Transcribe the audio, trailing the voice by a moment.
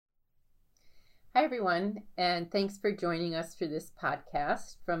Hi, everyone, and thanks for joining us for this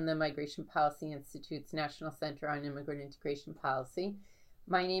podcast from the Migration Policy Institute's National Center on Immigrant Integration Policy.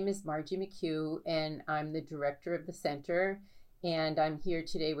 My name is Margie McHugh, and I'm the director of the center. And I'm here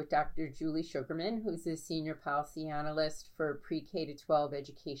today with Dr. Julie Sugarman, who's a senior policy analyst for pre-K to 12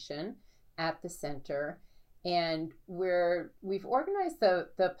 education at the center. And we've organized the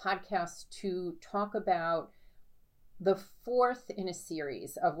podcast to talk about the fourth in a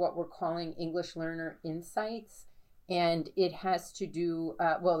series of what we're calling English Learner Insights. And it has to do,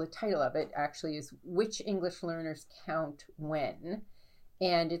 the title of it actually is Which English Learners Count When?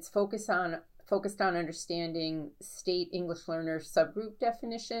 And it's focused on understanding state English learner subgroup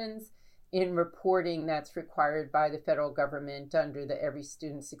definitions in reporting that's required by the federal government under the Every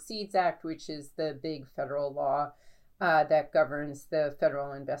Student Succeeds Act, which is the big federal law that governs the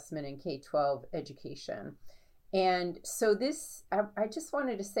federal investment in K-12 education. And so I just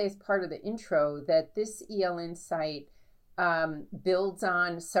wanted to say as part of the intro that this EL Insight builds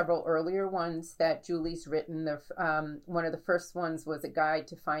on several earlier ones that Julie's written. One of the first ones was a guide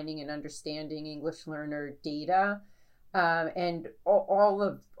to finding and understanding English learner data. And all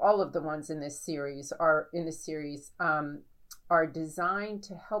of the ones in this series are designed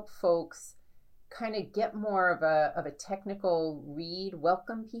to help folks kind of get more of a technical read,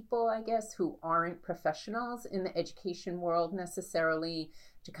 welcome people, I guess, who aren't professionals in the education world necessarily,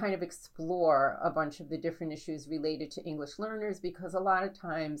 to kind of explore a bunch of the different issues related to English learners, because a lot of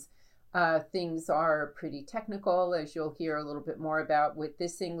times things are pretty technical, as you'll hear a little bit more about with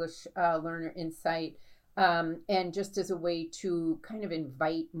this English Learner Insight. And just as a way to kind of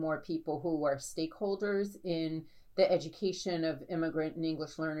invite more people who are stakeholders in the education of immigrant and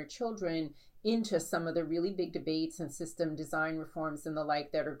English learner children into some of the really big debates and system design reforms and the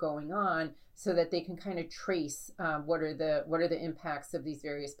like that are going on, so that they can kind of trace what are the impacts of these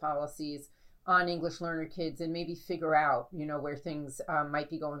various policies on English learner kids, and maybe figure out where things might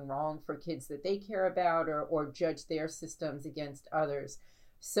be going wrong for kids that they care about, or judge their systems against others.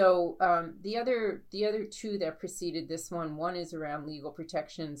 So the other two that preceded this one is around legal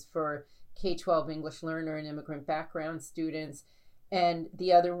protections for K-12 English learner and immigrant background students. And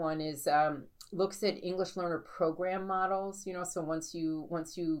the other one is looks at English learner program models. So once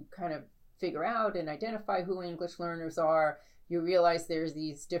you kind of figure out and identify who English learners are, you realize there's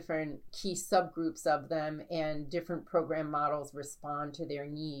these different key subgroups of them, and different program models respond to their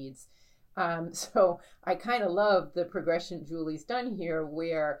needs. So I kind of love the progression Julie's done here,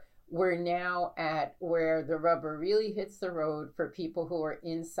 where we're now at where the rubber really hits the road for people who are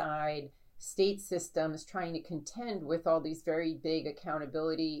inside state systems trying to contend with all these very big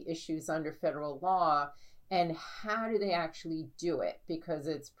accountability issues under federal law, and how do they actually do it, because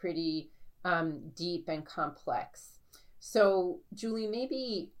it's pretty deep and complex. So Julie,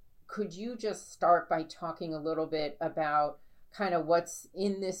 maybe could you just start by talking a little bit about kind of what's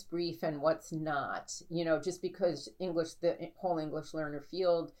in this brief and what's not, just because the whole English learner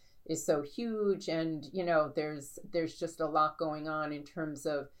field is so huge, and there's just a lot going on in terms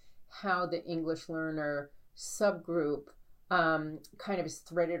of how the English learner subgroup kind of is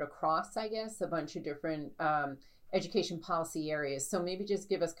threaded across, I guess, a bunch of different education policy areas. So maybe just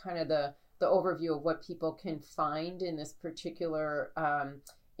give us kind of the overview of what people can find in this particular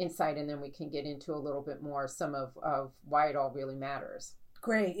insight, and then we can get into a little bit more some of why it all really matters.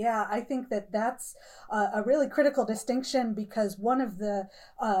 Great. Yeah, I think that's a really critical distinction, because one of the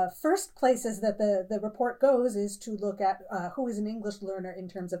first places that the report goes is to look at who is an English learner in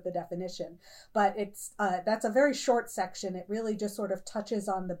terms of the definition. But that's a very short section. It really just sort of touches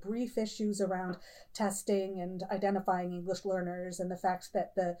on the brief issues around testing and identifying English learners, and the fact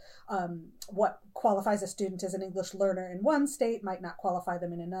that what qualifies a student as an English learner in one state might not qualify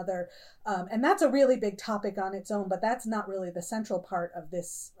them in another. And that's a really big topic on its own, but that's not really the central part of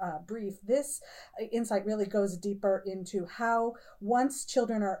this brief. This insight really goes deeper into how, once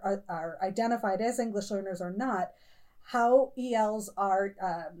children are identified as English learners or not, how ELs are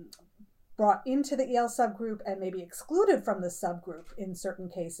brought into the EL subgroup and maybe excluded from the subgroup in certain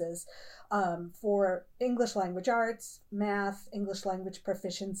cases for English language arts, math, English language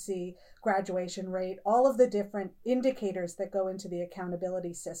proficiency, graduation rate, all of the different indicators that go into the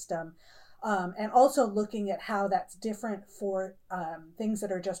accountability system. And also looking at how that's different for things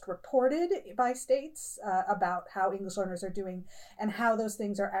that are just reported by states about how English learners are doing, and how those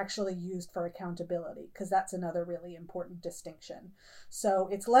things are actually used for accountability, because that's another really important distinction. So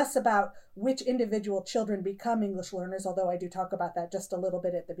it's less about which individual children become English learners, although I do talk about that just a little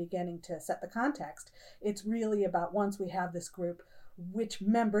bit at the beginning to set the context. It's really about, once we have this group, which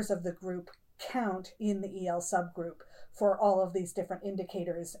members of the group count in the EL subgroup for all of these different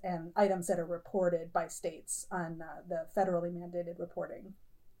indicators and items that are reported by states on the federally mandated reporting.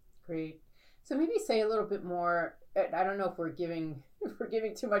 Great. So maybe say a little bit more. I don't know if we're giving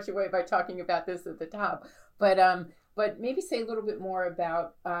too much away by talking about this at the top, but maybe say a little bit more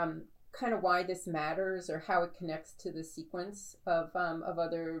about kind of why this matters or how it connects to the sequence of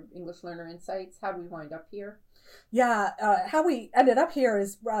other English Learner Insights. How do we wind up here? Yeah, how we ended up here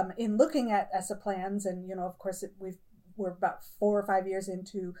is in looking at ESSA plans, and of course we're about 4 or 5 years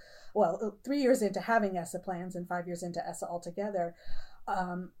into, 3 years into having ESSA plans and 5 years into ESSA altogether.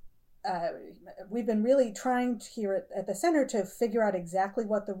 We've been really trying here at the center to figure out exactly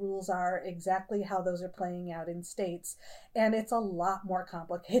what the rules are, exactly how those are playing out in states, and it's a lot more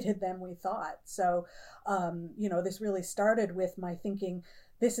complicated than we thought. So, this really started with my thinking,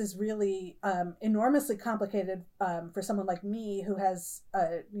 this is really enormously complicated for someone like me who has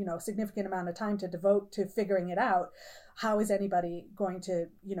a significant amount of time to devote to figuring it out. How is anybody going to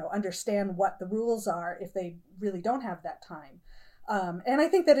understand what the rules are if they really don't have that time? And I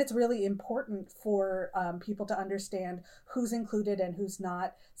think that it's really important for people to understand who's included and who's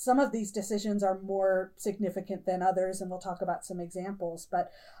not. Some of these decisions are more significant than others, and we'll talk about some examples. But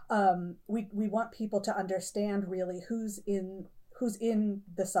we want people to understand really who's in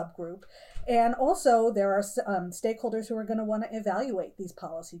the subgroup. And also there are stakeholders who are going to want to evaluate these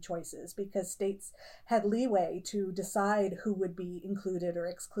policy choices, because states had leeway to decide who would be included or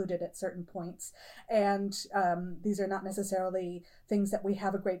excluded at certain points. And these are not necessarily things that we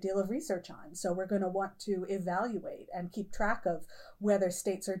have a great deal of research on. So we're going to want to evaluate and keep track of whether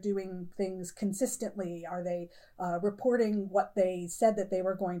states are doing things consistently. Are they reporting what they said that they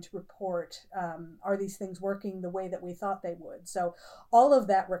were going to report? Are these things working the way that we thought they would? So all of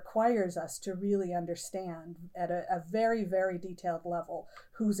that requires us to really understand at a very, very detailed level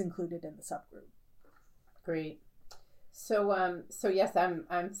who's included in the subgroup. Great. So yes,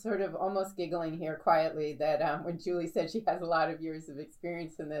 I'm sort of almost giggling here quietly that when Julie said she has a lot of years of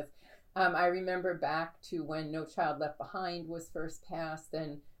experience in this. I remember back to when No Child Left Behind was first passed,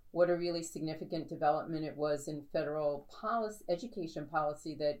 and what a really significant development it was in federal education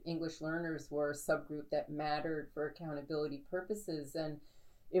policy that English learners were a subgroup that mattered for accountability purposes. And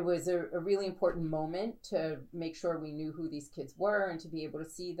it was a really important moment to make sure we knew who these kids were and to be able to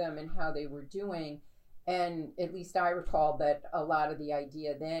see them and how they were doing. And at least I recall that a lot of the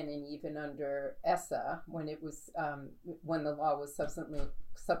idea then, and even under ESSA, when it was when the law was subsequently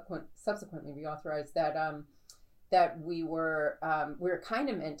reauthorized, that we were kind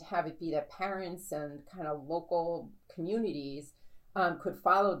of meant to have it be that parents and kind of local communities could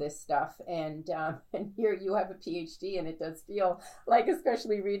follow this stuff. And here you have a PhD, and it does feel like,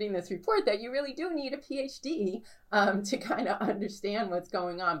 especially reading this report, that you really do need a PhD to kind of understand what's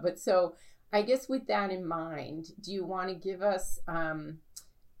going on. But so I guess with that in mind, do you want to give us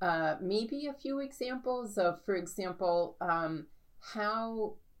maybe a few examples of, for example,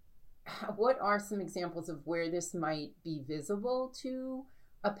 what are some examples of where this might be visible to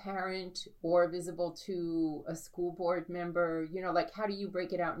a parent or visible to a school board member? Like, how do you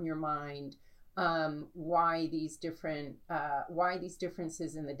break it out in your mind? Why these differences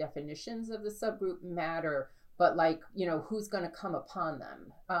in the definitions of the subgroup matter, but who's going to come upon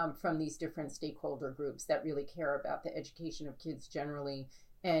them from these different stakeholder groups that really care about the education of kids generally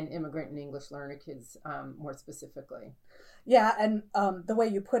and immigrant and English learner kids more specifically. Yeah, and the way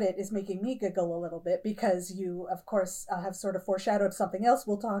you put it is making me giggle a little bit, because you, of course, have sort of foreshadowed something else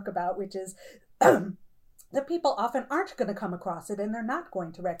we'll talk about, which is that people often aren't going to come across it, and they're not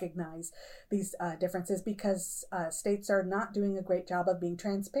going to recognize these differences because states are not doing a great job of being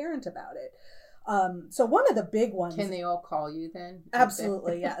transparent about it. So one of the big ones... Can they all call you then?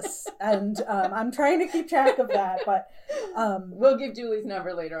 Absolutely, yes. And I'm trying to keep track of that, but... we'll give Julie's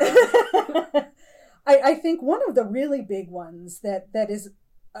number later on. I think one of the really big ones that is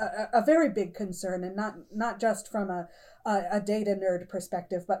a very big concern, and not just from a data nerd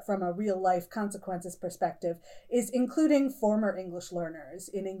perspective, but from a real life consequences perspective, is including former English learners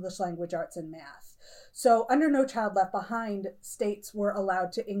in English language arts and math. So under No Child Left Behind, states were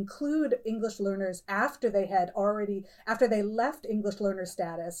allowed to include English learners after they left English learner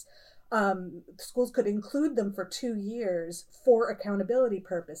status. Schools could include them for 2 years for accountability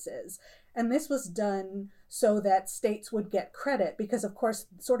purposes. And this was done so that states would get credit, because, of course,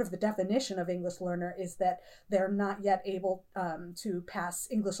 sort of the definition of English learner is that they're not yet able to pass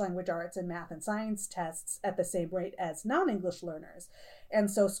English language arts and math and science tests at the same rate as non-English learners. And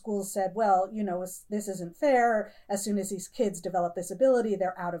so schools said, well, this isn't fair. As soon as these kids develop this ability,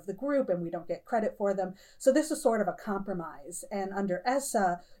 they're out of the group and we don't get credit for them. So this was sort of a compromise. And under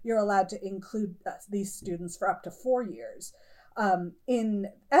ESSA, you're allowed to include these students for up to 4 years. In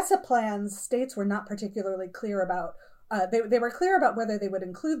ESSA plans, states were not particularly clear about they were clear about whether they would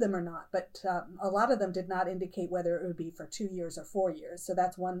include them or not, but a lot of them did not indicate whether it would be for 2 years or 4 years. So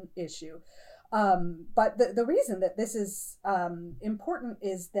that's one issue. But the reason that this is important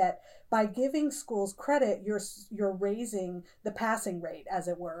is that by giving schools credit, you're raising the passing rate, as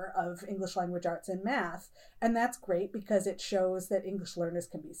it were, of English language arts and math. And that's great because it shows that English learners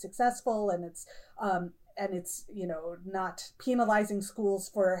can be successful, and it's not penalizing schools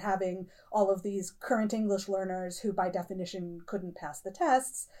for having all of these current English learners who by definition couldn't pass the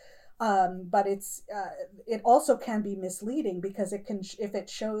tests. But it also can be misleading because if it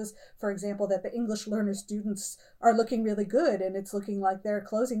shows, for example, that the English learner students are looking really good and it's looking like they're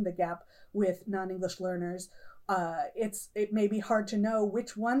closing the gap with non-English learners, it may be hard to know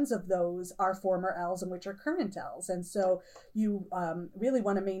which ones of those are former L's and which are current L's. And so you really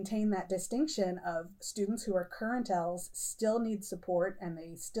want to maintain that distinction of students who are current L's still need support, and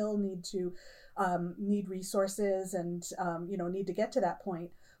they still need to need resources and need to get to that point.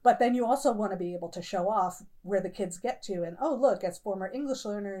 But then you also want to be able to show off where the kids get to, and oh, look, as former English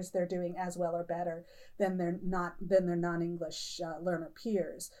learners, they're doing as well or better than their non-English learner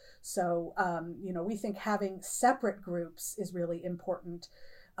peers. So we think having separate groups is really important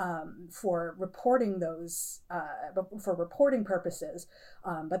for reporting those for reporting purposes,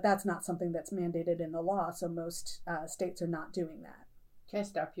 but that's not something that's mandated in the law. So most states are not doing that. Can I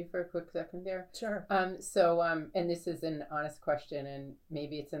stop you for a quick second there? Sure. And this is an honest question, and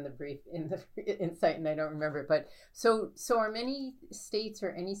maybe it's in the brief, in the insight, and I don't remember it. But so are many states,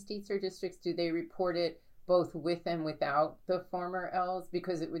 or any states or districts, do they report it both with and without the former L's?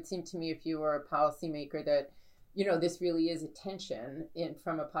 Because it would seem to me, if you were a policymaker, that this really is a tension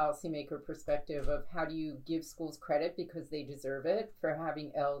from a policymaker perspective of how do you give schools credit because they deserve it for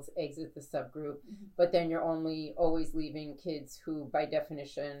having L's exit the subgroup, but then you're only always leaving kids who by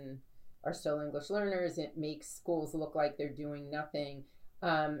definition are still English learners. It makes schools look like they're doing nothing.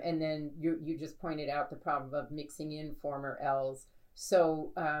 And then you just pointed out the problem of mixing in former L's.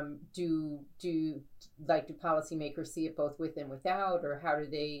 So do policymakers see it both with and without, or how do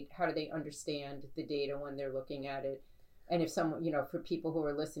they understand the data when they're looking at it? And if someone, for people who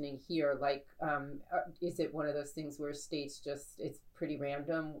are listening here, is it one of those things where states it's pretty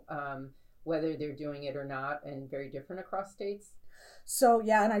random whether they're doing it or not, and very different across states? So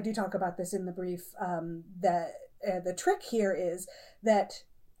yeah, and I do talk about this in the brief. That the trick here is that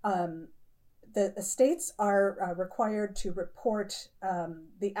the states are required to report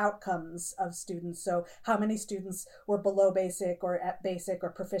the outcomes of students. So how many students were below basic or at basic or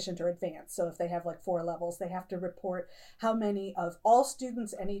proficient or advanced. So if they have 4 levels, they have to report how many of all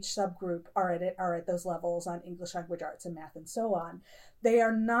students and each subgroup are at those levels on English language arts and math and so on. They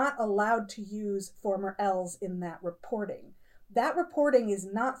are not allowed to use former L's in that reporting. That reporting is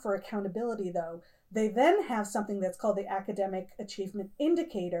not for accountability, though. They then have something that's called the Academic Achievement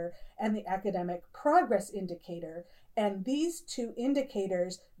Indicator and the Academic Progress Indicator. And these two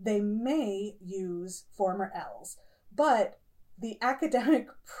indicators, they may use former L's. But the Academic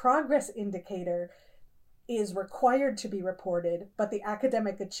Progress Indicator is required to be reported, but the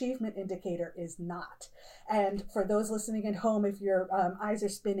Academic Achievement Indicator is not. And for those listening at home, if your eyes are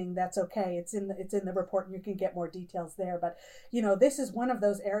spinning, that's okay. It's in the report, and you can get more details there. But this is one of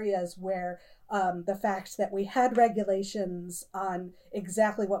those areas where the fact that we had regulations on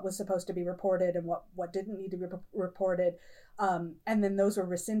exactly what was supposed to be reported and what didn't need to be reported, and then those were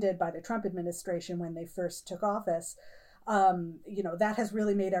rescinded by the Trump administration when they first took office. That has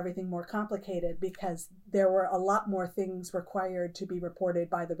really made everything more complicated because there were a lot more things required to be reported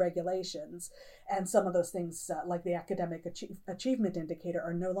by the regulations. And some of those things, like the Academic Achievement Indicator,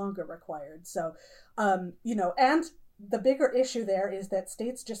 are no longer required. So, and the bigger issue there is that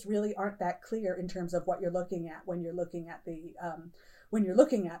states just really aren't that clear in terms of what you're looking at when you're looking at the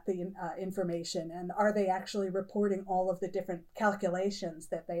information, and are they actually reporting all of the different calculations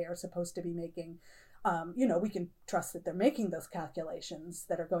that they are supposed to be making. We can trust that they're making those calculations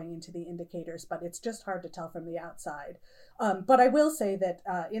that are going into the indicators, but it's just hard to tell from the outside. But I will say that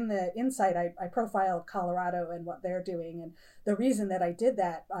in the Insight, I profiled Colorado and what they're doing. And the reason that I did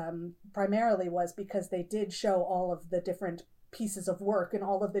that primarily was because they did show all of the different pieces of work and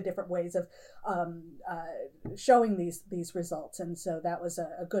all of the different ways of showing these results. And so that was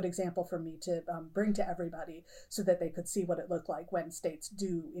a good example for me to bring to everybody so that they could see what it looked like when states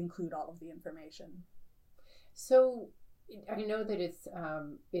do include all of the information. So I know that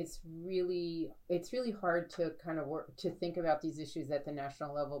it's really hard to kind of work to think about these issues at the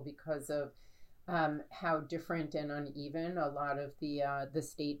national level because of how different and uneven a lot of the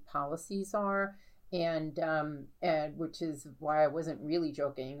state policies are, and which is why I wasn't really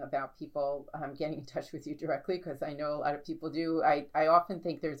joking about people getting in touch with you directly, because I know a lot of people do. I often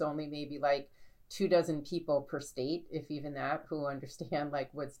think there's only maybe like 24 people per state, if even that, who understand like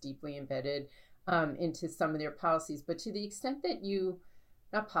what's deeply embedded into some of their policies. But to the extent that you,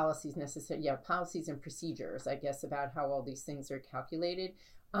 not policies necessarily, yeah, policies and procedures, I guess, about how all these things are calculated.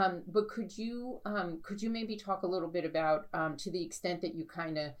 But could you maybe talk a little bit about, to the extent that you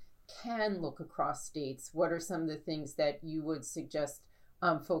kind of can look across states, what are some of the things that you would suggest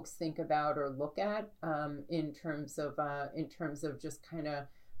folks think about or look at in terms of just kind of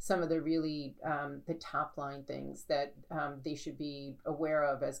some of the really the top line things that they should be aware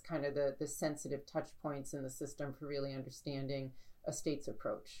of as kind of the sensitive touch points in the system for really understanding a state's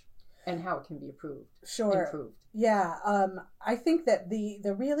approach and how it can be improved. Yeah. I think that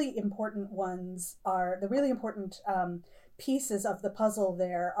the really important ones are the really important pieces of the puzzle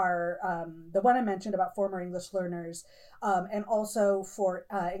there are the one I mentioned about former English learners, and also for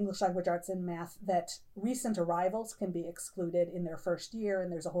English language arts and math, that recent arrivals can be excluded in their first year,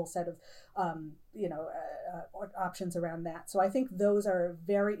 and there's a whole set of options around that. So I think those are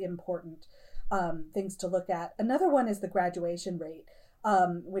very important things to look at. Another one is the graduation rate,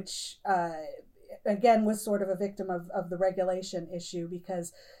 which again was sort of a victim of the regulation issue,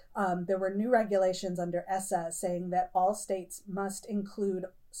 because there were new regulations under ESSA saying that all states must include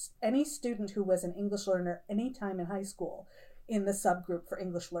any student who was an English learner anytime in high school in the subgroup for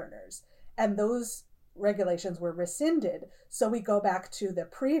English learners. And those regulations were rescinded. So we go back to the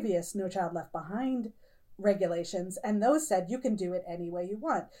previous No Child Left Behind regulations, and those said you can do it any way you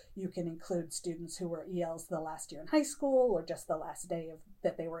want. You can include students who were ELs the last year in high school, or just the last day of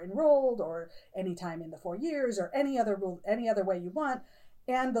that they were enrolled, or any time in the 4 years, or any other way you want.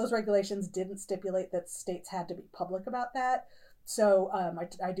 And those regulations didn't stipulate that states had to be public about that. So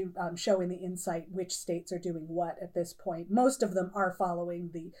I do show in the insight which states are doing what at this point. Most of them are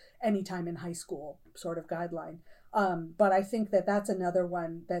following the anytime in high school sort of guideline. But I think that that's another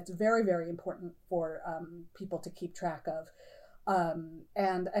one that's very, very important for people to keep track of.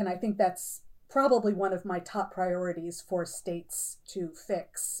 And I think that's probably one of my top priorities for states to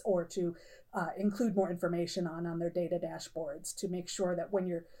fix or to include more information on their data dashboards, to make sure that when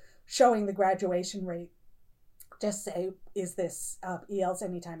you're showing the graduation rate, just say, is this ELs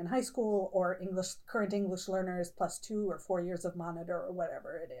anytime in high school, or current English learners plus 2 or 4 years of monitor, or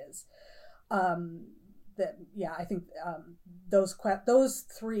whatever it is. I think those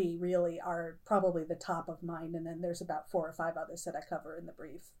three really are probably the top of mind, and then there's about 4 or 5 others that I cover in the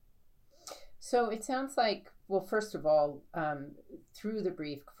brief. So it sounds like, well, first of all, through the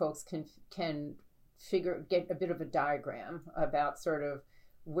brief, folks can get a bit of a diagram about sort of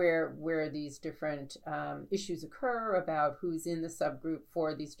where these different issues occur, about who's in the subgroup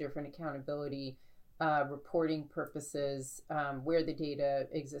for these different accountability reporting purposes, where the data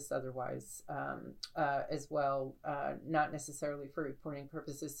exists otherwise as well, not necessarily for reporting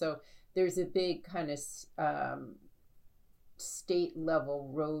purposes. So there's a big kind of state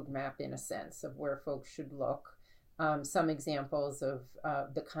level roadmap, in a sense, of where folks should look. Some examples of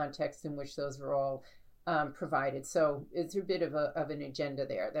the context in which those are all provided. So it's a bit of an agenda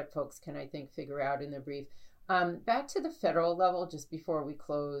there that folks can, I think, figure out in the brief. Back to the federal level, just before we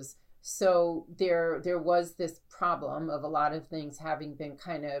close. So there was this problem of a lot of things having been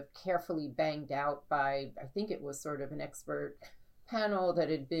kind of carefully banged out by, I think it was sort of an expert panel that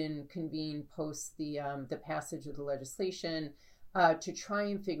had been convened post the passage of the legislation to try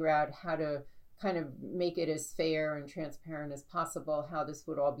and figure out how to kind of make it as fair and transparent as possible, how this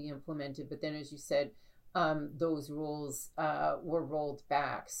would all be implemented. But then, as you said, those rules were rolled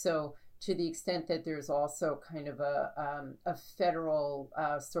back. So to the extent that there's also kind of a federal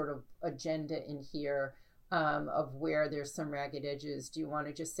sort of agenda in here of where there's some ragged edges, do you want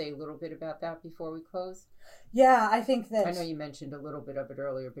to just say a little bit about that before we close? Yeah, I think that... I know you mentioned a little bit of it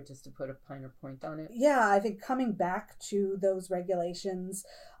earlier, but just to put a finer point on it. Yeah, I think coming back to those regulations,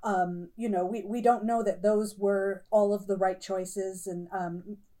 we don't know that those were all of the right choices, and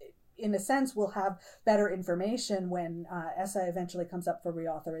in a sense, we'll have better information when ESSA eventually comes up for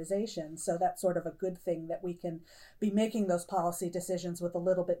reauthorization. So that's sort of a good thing, that we can be making those policy decisions with a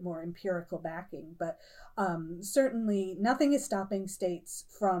little bit more empirical backing. But certainly nothing is stopping states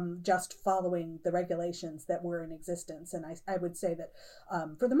from just following the regulations that were in existence. And I would say that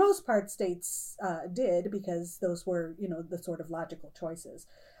for the most part, states did, because those were, the sort of logical choices.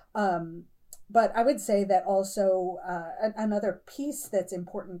 But I would say that also another piece that's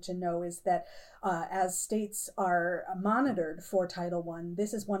important to know is that as states are monitored for Title I,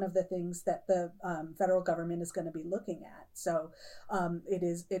 this is one of the things that the federal government is going to be looking at. So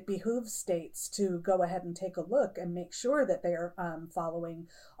it behooves states to go ahead and take a look and make sure that they are following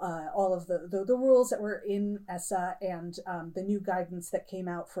all of the rules that were in ESSA and the new guidance that came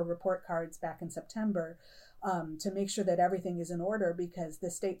out for report cards back in September. To make sure that everything is in order, because the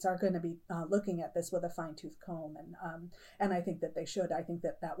states are going to be looking at this with a fine-tooth comb, and I think that they should. I think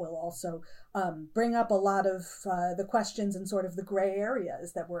that will also bring up a lot of the questions and sort of the gray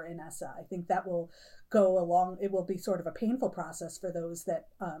areas that were in ESSA. I think that will go along. It will be sort of a painful process for those that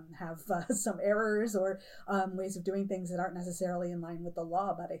have some errors or ways of doing things that aren't necessarily in line with the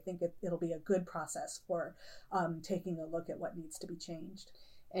law, but I think it'll be a good process for taking a look at what needs to be changed.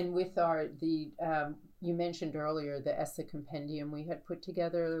 And with you mentioned earlier the ESSA compendium we had put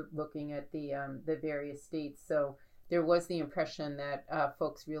together, looking at the various states. So there was the impression that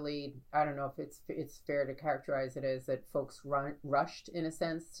folks really, I don't know if it's fair to characterize it as that folks rushed in a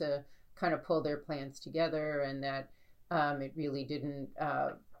sense to kind of pull their plans together, and that it really didn't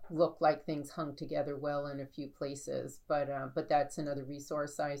look like things hung together well in a few places. But that's another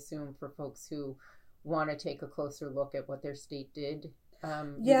resource, I assume, for folks who want to take a closer look at what their state did.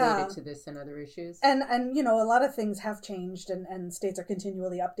 Related to this and other issues. And a lot of things have changed and states are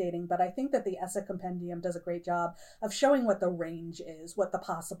continually updating, but I think that the ESSA compendium does a great job of showing what the range is, what the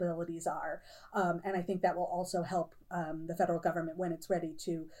possibilities are. And I think that will also help the federal government when it's ready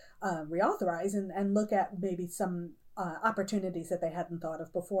to reauthorize and look at maybe some opportunities that they hadn't thought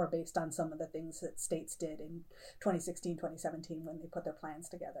of before based on some of the things that states did in 2016, 2017 when they put their plans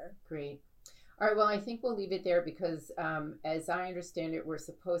together. Great. All right, well, I think we'll leave it there because as I understand it, we're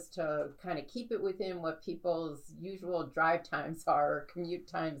supposed to kind of keep it within what people's usual drive times are or commute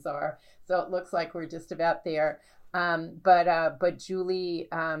times are. So it looks like we're just about there. But Julie,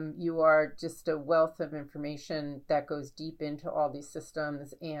 you are just a wealth of information that goes deep into all these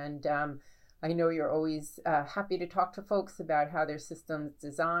systems. And I know you're always happy to talk to folks about how their systems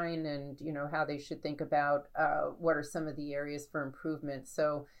design and, how they should think about what are some of the areas for improvement.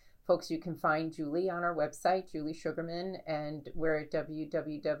 So folks, you can find Julie on our website, Julie Sugarman, and we're at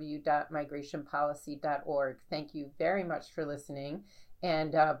www.migrationpolicy.org. Thank you very much for listening.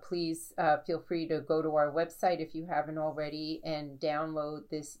 And please feel free to go to our website if you haven't already and download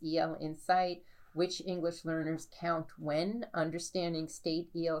this EL Insight, Which English Learners Count When? Understanding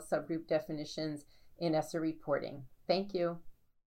State EL Subgroup Definitions in ESSA Reporting. Thank you.